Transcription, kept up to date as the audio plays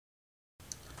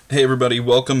Hey everybody,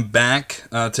 welcome back.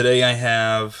 Today I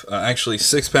have actually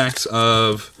 6 packs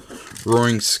of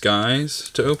Roaring Skies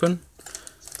to open.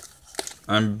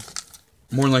 I'm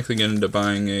more than likely going to end up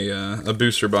buying a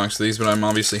booster box of these, but I'm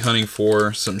obviously hunting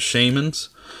for some Shaymins.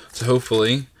 So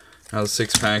hopefully, out of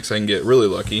 6 packs, I can get really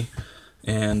lucky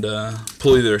and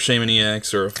pull either a Shaymin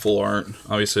EX or a full art.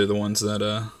 Obviously the ones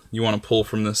that you want to pull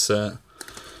from this set.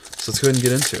 So let's go ahead and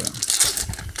get into it.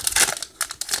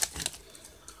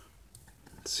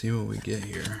 See what we get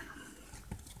here.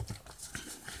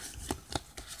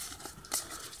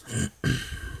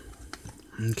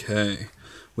 Okay,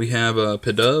 we have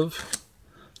Pidove,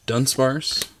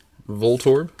 Dunsparce,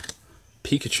 Voltorb,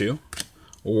 Pikachu,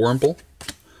 Wurmple,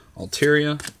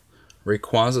 Altaria,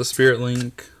 Rayquaza Spirit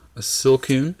Link, a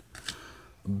Silcoon,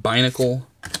 a Binacle,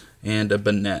 and a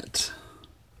Banette.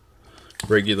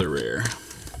 Regular rare.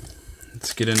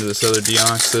 Let's get into this other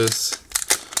Deoxys.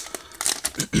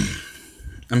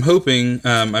 I'm hoping,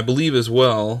 I believe as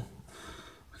well,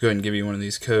 I'll go ahead and give you one of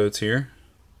these codes here,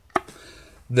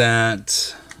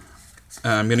 that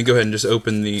I'm going to go ahead and just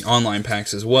open the online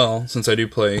packs as well, since I do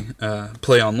play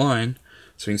online,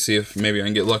 so we can see if maybe I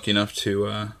can get lucky enough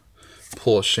to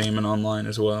pull a Shaymin online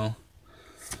as well.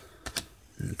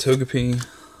 Togepi,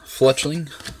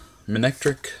 Fletchling,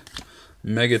 Manectric,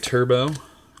 Mega Turbo,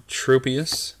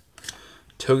 Tropius,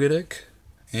 Togetic,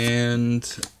 and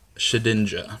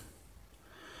Shedinja.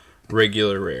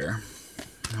 Regular rare.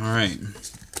 Alright.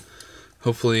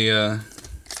 Hopefully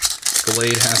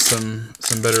Glade has some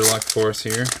better luck for us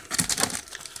here.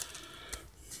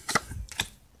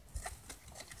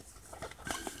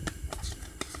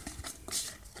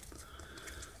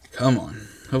 Come on.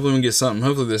 Hopefully we can get something.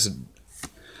 Hopefully this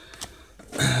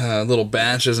little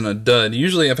batch isn't a dud.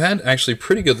 Usually I've had actually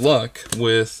pretty good luck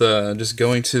with just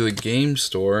going to the game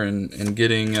store and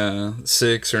getting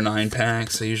 6 or 9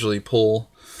 packs. I usually pull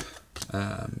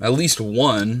at least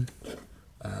one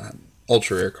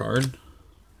ultra rare card,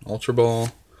 Ultra Ball,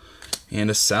 and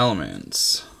a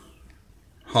Salamence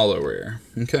holo rare.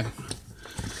 Okay,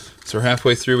 so we're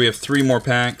halfway through. We have 3 more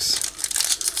packs.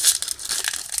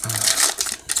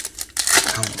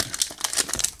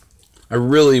 I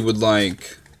really would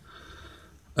like.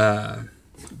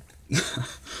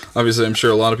 Obviously, I'm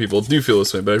sure a lot of people do feel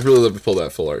this way, but I'd really love to pull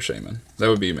that full art Shaymin. That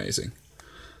would be amazing.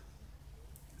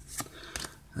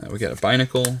 We got a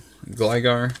Binacle,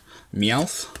 Gligar,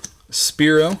 Meowth,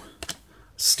 Spearow,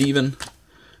 Steven,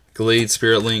 Glade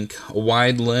Spirit Link, a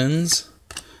Wide Lens,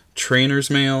 Trainer's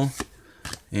Mail,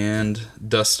 and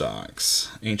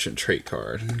Dustox, Ancient Trait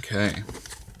card. Okay.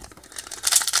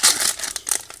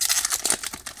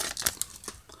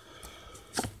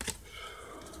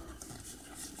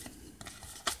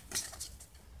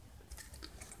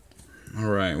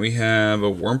 Alright, we have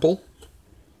a Wurmple.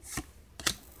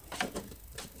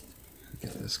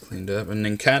 Cleaned up. And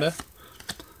Nincada,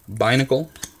 Binacle,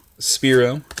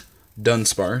 Spearow,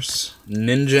 Dunsparce,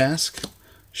 Ninjask,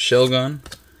 Shelgon,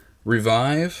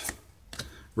 Revive,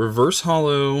 Reverse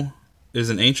Holo is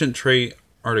an Ancient Trait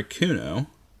Articuno,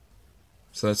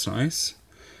 so that's nice,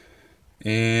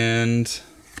 and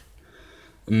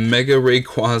Mega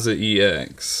Rayquaza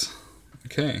EX.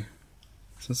 Okay,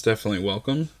 so that's definitely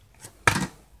welcome.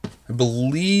 I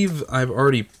believe I've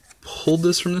already pulled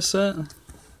this from the set,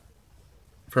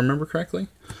 if I remember correctly,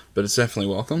 but it's definitely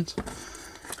welcomed.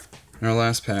 In our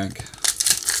last pack,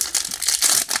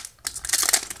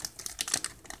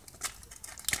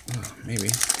 oh, maybe.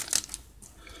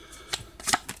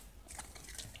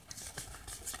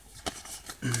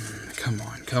 Come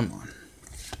on, come on.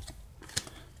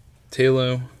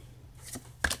 Tailo,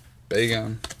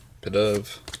 Bagon,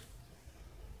 Pidove,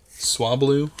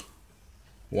 Swablu,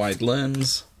 Wide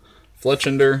Lens,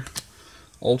 Fletchender,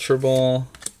 Ultra Ball,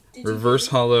 Reverse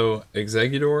Holo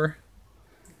Exeggutor,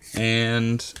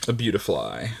 and a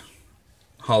Beautifly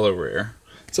holo rare.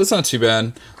 So it's not too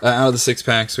bad. Out of the 6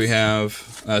 packs, we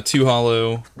have 2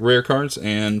 holo rare cards,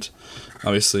 and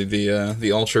obviously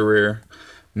the ultra rare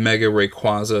Mega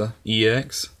Rayquaza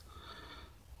EX.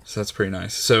 So that's pretty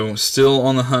nice. So still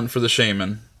on the hunt for the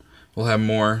Shaymin. We'll have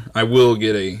more. I will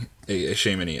get a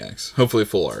Shaymin EX. Hopefully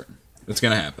full art. It's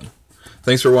gonna happen.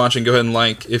 Thanks for watching. Go ahead and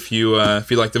like if you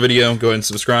like the video. Go ahead and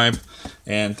subscribe.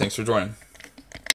 And thanks for joining.